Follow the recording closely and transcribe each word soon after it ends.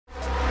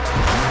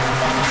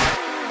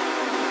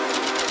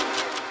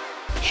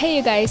Hey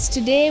you guys,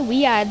 today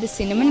we are at the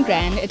Cinnamon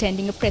Grand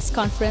attending a press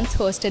conference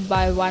hosted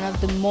by one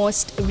of the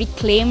most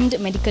reclaimed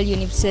medical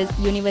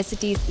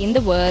universities in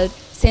the world,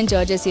 St.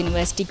 George's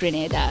University,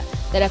 Grenada.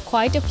 There are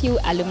quite a few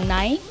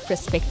alumni,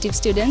 prospective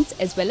students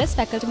as well as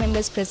faculty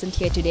members present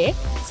here today.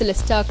 So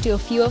let's talk to a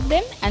few of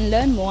them and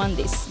learn more on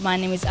this. My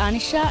name is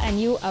Anisha and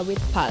you are with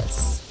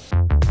Pulse.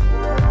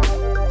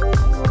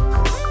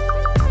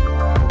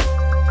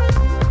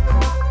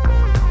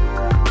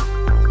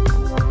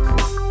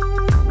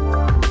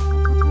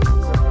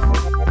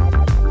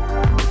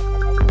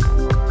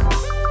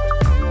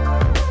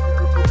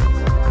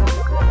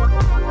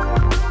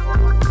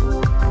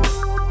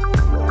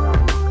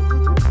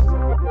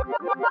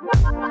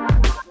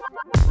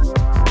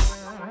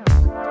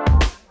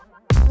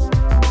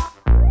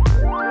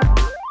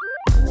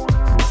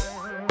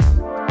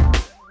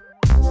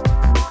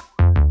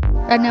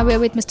 Right now we're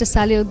with Mr.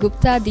 Salil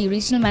Gupta, the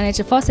Regional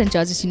Manager for St.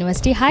 George's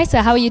University. Hi sir,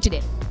 how are you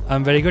today?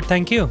 I'm very good,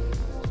 thank you.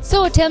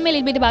 So tell me a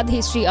little bit about the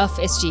history of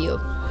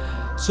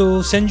SGU.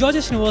 So St.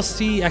 George's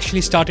University actually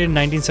started in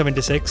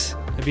 1976.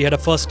 We had a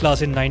first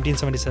class in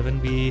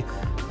 1977. We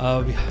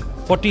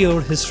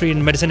 40-year history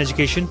in medicine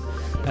education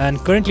and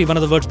currently one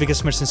of the world's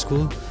biggest medicine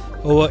school.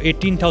 Over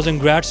 18,000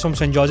 grads from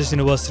St. George's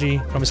University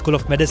from School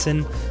of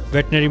Medicine,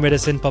 Veterinary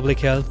Medicine, Public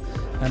Health.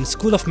 And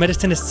School of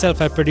Medicine itself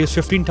has produced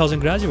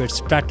 15,000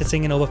 graduates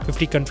practicing in over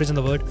 50 countries in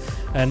the world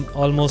and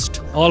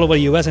almost all over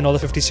US and all the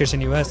 50 states in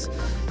US.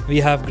 We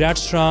have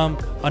grads from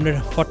under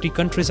 40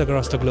 countries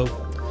across the globe.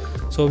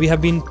 So we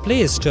have been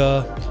placed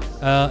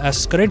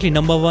as currently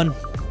 #1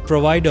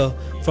 provider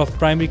for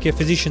primary care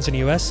physicians in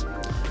US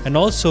and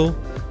also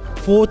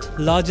 4th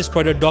largest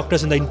provider of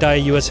doctors in the entire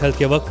US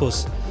healthcare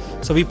workforce.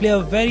 So we play a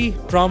very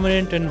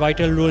prominent and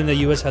vital role in the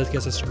US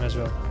healthcare system as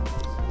well.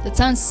 That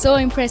sounds so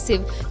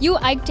impressive.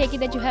 I take it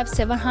that you have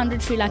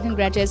 700 Sri Lankan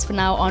graduates for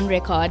now on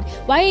record.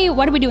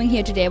 What are we doing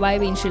here today? Why are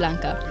we in Sri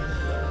Lanka?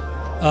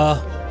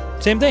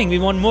 Same thing, we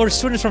want more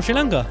students from Sri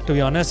Lanka, to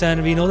be honest,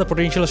 and we know the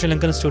potential of Sri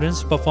Lankan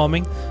students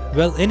performing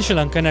well in Sri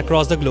Lanka and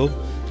across the globe.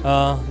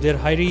 They're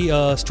highly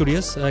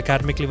studious,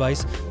 academically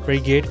wise, very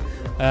good,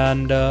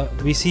 and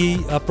we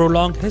see a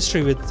prolonged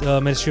history with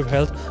Ministry of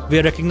Health. We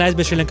are recognized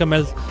by Sri Lanka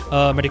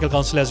Medical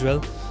Council as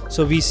well.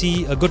 So we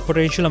see a good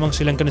potential among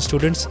Sri Lankan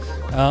students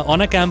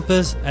on a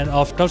campus and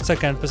outside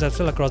campus as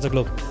well across the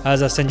globe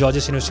as a St.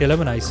 George's University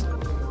alumni.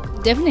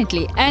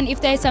 Definitely. And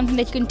if there is something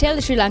that you can tell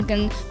the Sri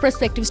Lankan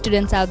prospective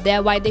students out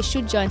there why they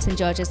should join St.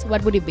 George's,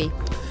 what would it be?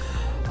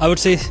 I would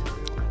say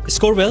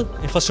score well,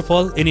 first of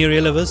all, in your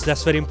A levels.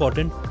 That's very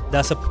important.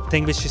 That's a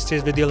thing which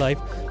stays with your life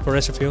for the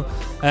rest of you.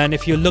 And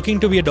if you're looking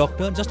to be a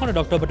doctor, just not a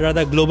doctor, but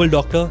rather a global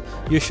doctor,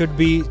 you should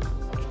be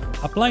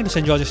applying to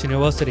St. George's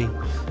University.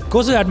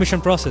 Go through the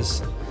admission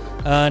process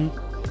and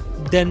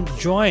then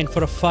join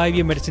for a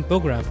 5-year medicine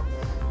program.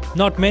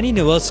 Not many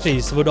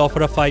universities would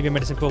offer a 5-year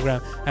medicine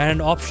program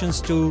and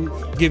options to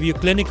give you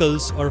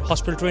clinicals or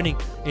hospital training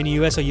in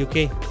US or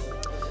UK.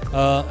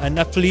 And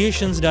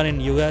affiliations done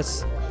in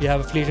US, you have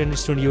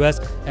affiliations in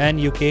US and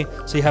UK,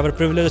 so you have a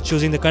privilege of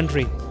choosing the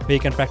country where you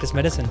can practice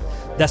medicine.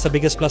 That's the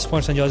biggest plus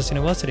point of St. George's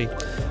University.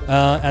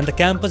 And the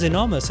campus is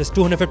enormous. It's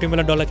 $250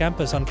 million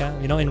campus in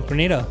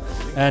Grenada.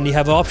 And you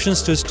have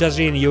options to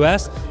study in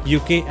US,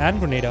 UK and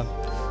Grenada.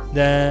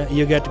 Then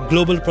you get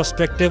global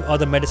perspective or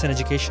the medicine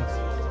education.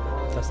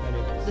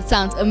 That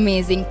sounds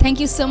amazing. Thank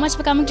you so much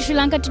for coming to Sri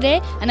Lanka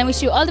today, and I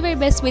wish you all the very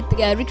best with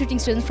recruiting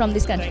students from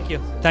this country. Thank you.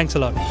 Thanks a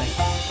lot. Thank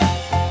you.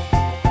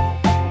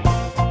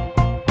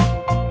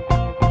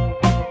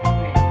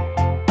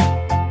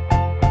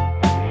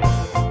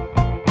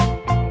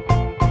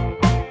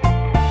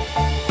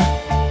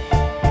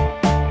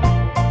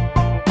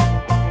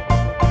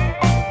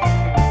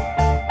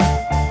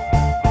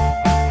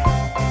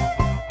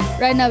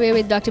 Right now we're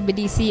with Dr.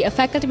 Bedisi, a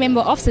faculty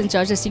member of St.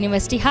 George's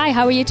University. Hi,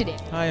 how are you today?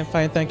 Hi, I'm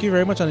fine. Thank you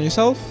very much. And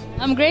yourself?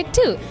 I'm great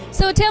too.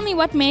 So tell me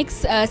what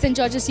makes St.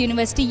 George's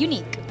University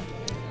unique?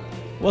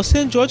 Well,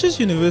 St. George's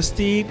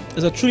University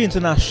is a truly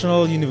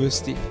international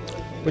university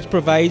which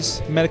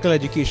provides medical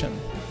education.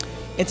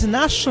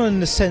 International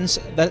in the sense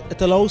that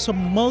it allows for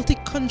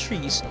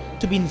multi-countries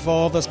to be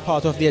involved as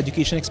part of the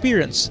education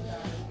experience.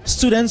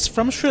 Students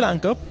from Sri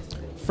Lanka,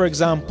 for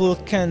example,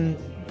 can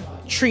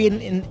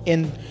train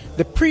in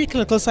the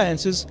preclinical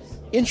sciences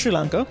in Sri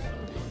Lanka.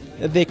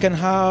 They can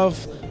have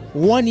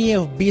 1 year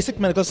of basic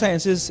medical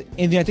sciences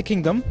in the United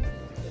Kingdom,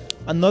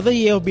 another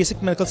year of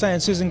basic medical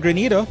sciences in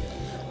Grenada,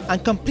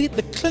 and complete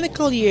the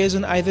clinical years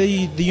in either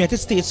the United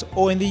States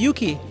or in the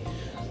UK.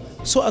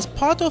 So as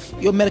part of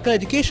your medical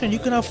education, you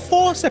can have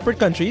 4 separate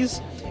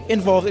countries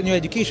involved in your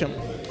education.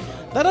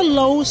 That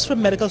allows for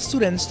medical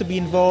students to be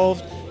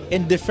involved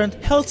in different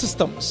health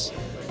systems,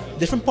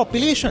 different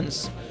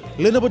populations,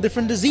 learn about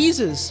different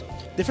diseases,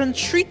 different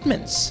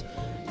treatments,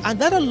 and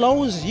that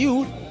allows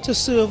you to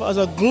serve as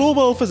a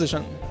global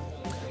physician.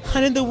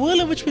 And in the world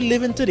in which we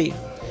live in today,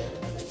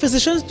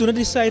 physicians do not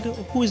decide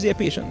who is their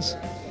patients.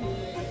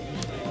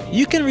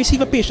 You can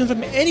receive a patient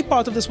from any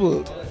part of this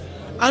world.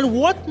 And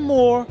what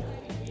more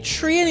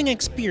training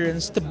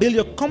experience to build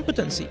your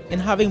competency in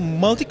having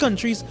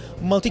multi-countries,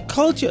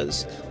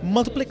 multi-cultures,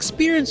 multiple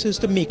experiences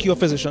to make you a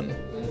physician.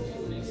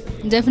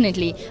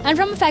 Definitely. And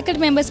from a faculty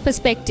member's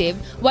perspective,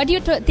 what do you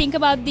think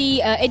about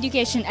the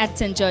education at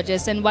St.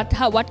 George's, and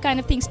what kind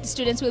of things the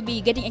students will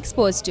be getting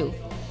exposed to?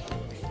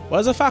 Well,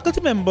 as a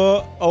faculty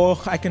member,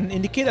 I can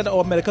indicate that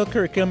our medical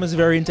curriculum is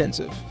very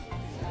intensive.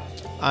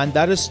 And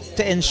that is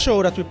to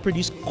ensure that we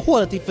produce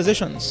quality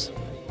physicians.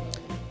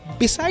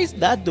 Besides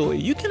that though,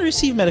 you can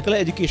receive medical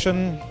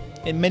education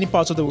in many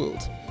parts of the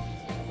world.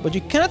 But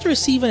you cannot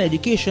receive an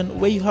education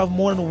where you have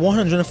more than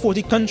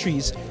 140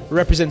 countries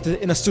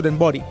represented in a student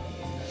body.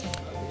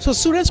 So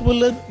students will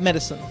learn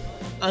medicine,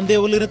 and they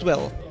will learn it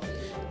well.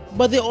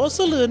 But they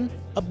also learn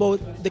about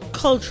the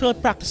cultural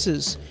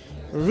practices,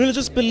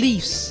 religious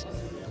beliefs,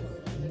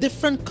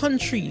 different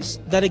countries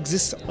that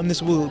exist on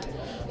this world.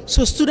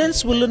 So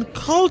students will learn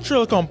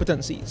cultural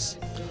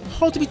competencies,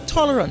 how to be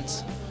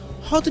tolerant,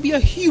 how to be a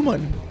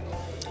human.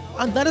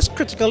 And that is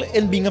critical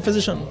in being a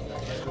physician.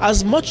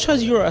 As much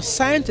as you're a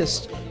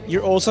scientist,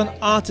 you're also an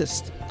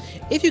artist.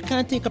 If you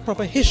can't take a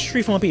proper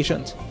history from a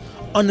patient,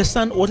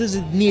 understand what is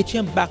the nature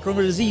and background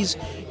of the disease,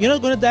 you're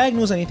not going to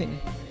diagnose anything.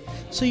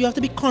 So you have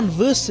to be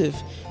conversive.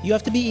 You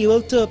have to be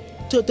able to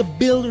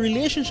build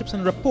relationships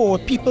and rapport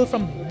with people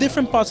from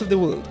different parts of the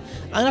world.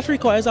 And that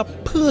requires a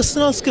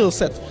personal skill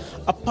set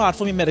apart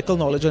from your medical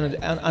knowledge and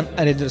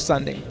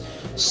understanding.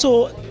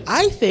 So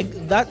I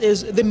think that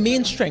is the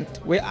main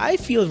strength, where I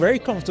feel very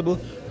comfortable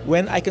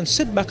when I can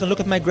sit back and look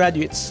at my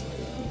graduates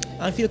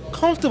and feel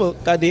comfortable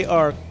that they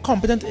are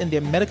competent in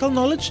their medical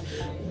knowledge,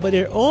 but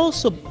they're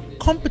also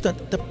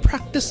competent to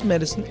practice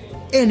medicine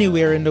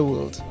anywhere in the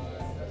world.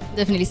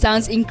 Definitely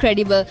sounds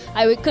incredible.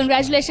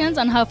 Congratulations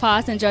on how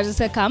far St. George's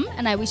have come,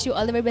 and I wish you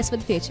all the very best for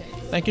the future.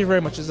 Thank you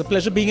very much. It's a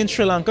pleasure being in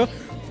Sri Lanka.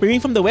 Being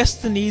from the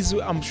West Indies,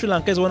 Sri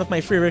Lanka is one of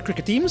my favorite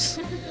cricket teams,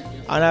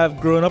 and I've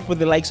grown up with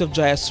the likes of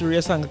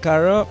Jayasuriya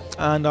Sangakkara,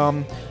 and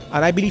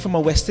I believe from a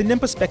West Indian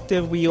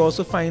perspective, we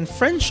also find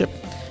friendship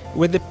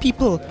with the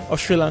people of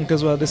Sri Lanka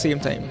as well at the same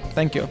time.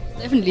 Thank you.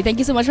 Definitely. Thank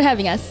you so much for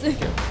having us. Thank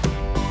you.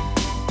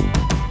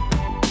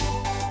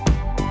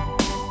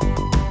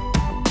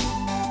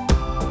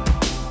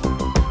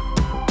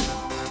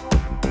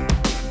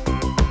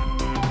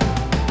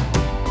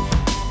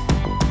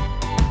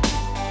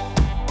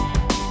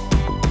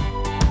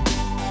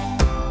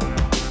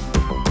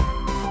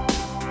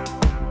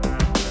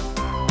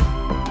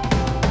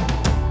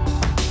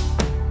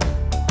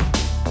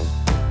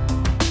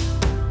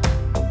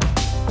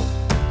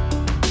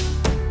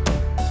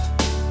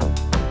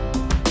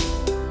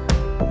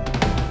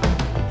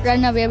 Right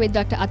now we are with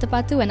Dr.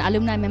 Atapathu, an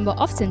alumni member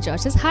of St.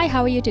 George's. Hi,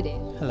 how are you today?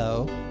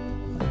 Hello.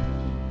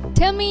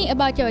 Tell me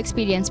about your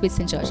experience with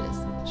St. George's.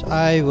 So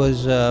I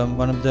was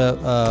one of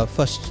the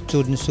first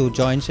students who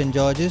joined St.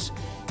 George's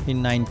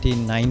in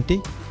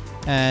 1990,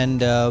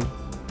 and there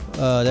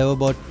were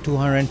about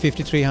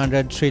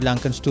 250-300 Sri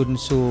Lankan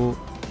students who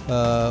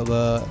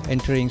were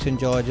entering St.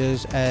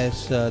 George's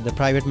as the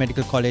private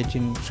medical college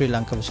in Sri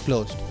Lanka was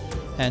closed,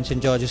 and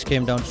St. George's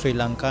came down to Sri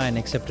Lanka and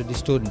accepted the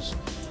students.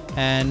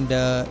 And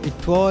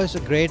it was a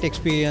great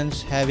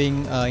experience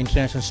having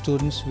international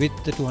students with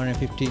the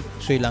 250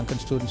 Sri Lankan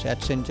students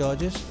at St.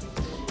 George's.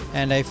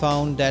 And I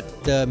found that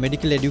the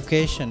medical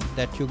education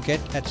that you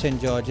get at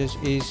St. George's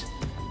is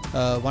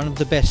one of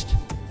the best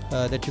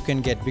that you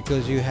can get,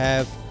 because you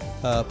have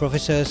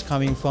professors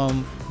coming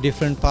from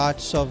different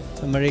parts of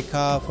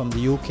America, from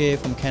the UK,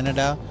 from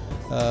Canada,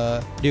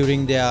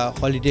 during their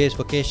holidays,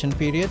 vacation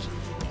periods,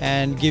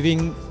 and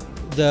giving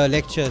the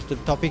lectures, the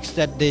topics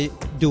that they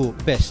do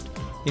best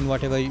in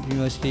whatever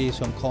universities,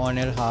 from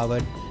Cornell,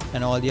 Harvard,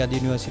 and all the other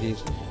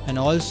universities. And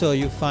also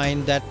you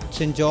find that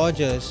St.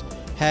 George's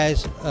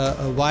has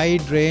a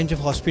wide range of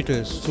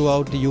hospitals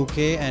throughout the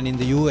UK and in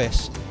the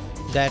US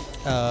that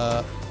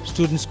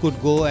students could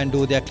go and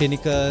do their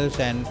clinicals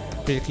and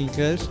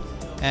pre-clinicals.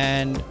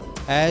 And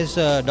as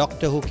a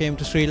doctor who came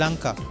to Sri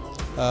Lanka,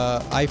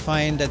 I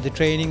find that the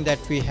training that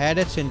we had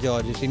at St.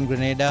 George's in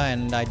Grenada,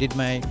 and I did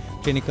my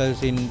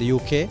clinicals in the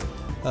UK,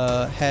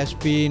 has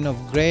been of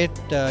great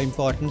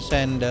importance,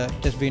 and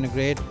it has been a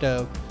great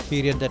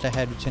period that I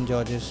had with St.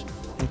 George's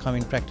in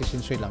coming practice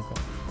in Sri Lanka.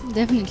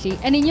 Definitely.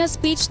 And in your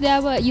speech,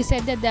 you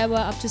said that there were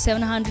up to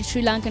 700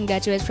 Sri Lankan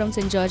graduates from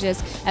St.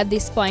 George's at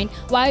this point.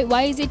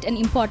 Why is it an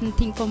important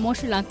thing for more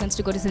Sri Lankans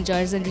to go to St.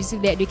 George's and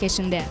receive their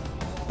education there?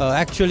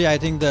 Actually, I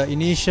think the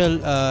initial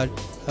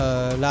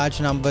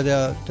large number,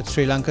 the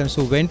Sri Lankans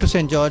who went to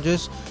St.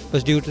 George's,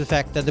 was due to the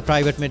fact that the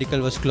private medical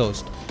was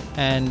closed.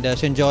 And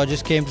St.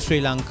 George's came to Sri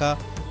Lanka,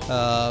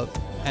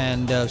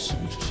 and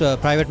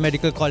private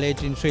medical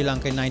college in Sri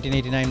Lanka in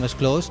 1989 was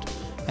closed,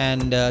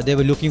 and they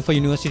were looking for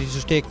universities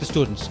to take the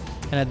students.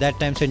 And at that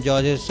time, St.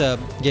 George's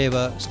gave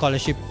a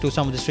scholarship to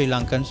some of the Sri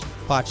Lankans,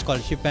 part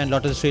scholarship, and a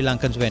lot of the Sri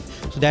Lankans went.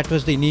 So that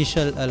was the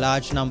initial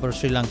large number of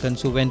Sri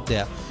Lankans who went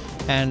there.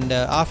 And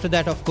after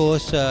that, of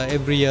course,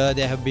 every year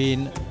there have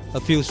been a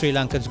few Sri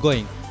Lankans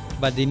going.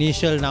 But the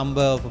initial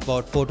number of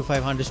about 400 to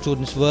 500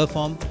 students were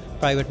from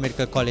private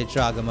medical college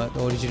Ragama,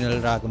 the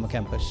original Ragama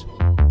campus.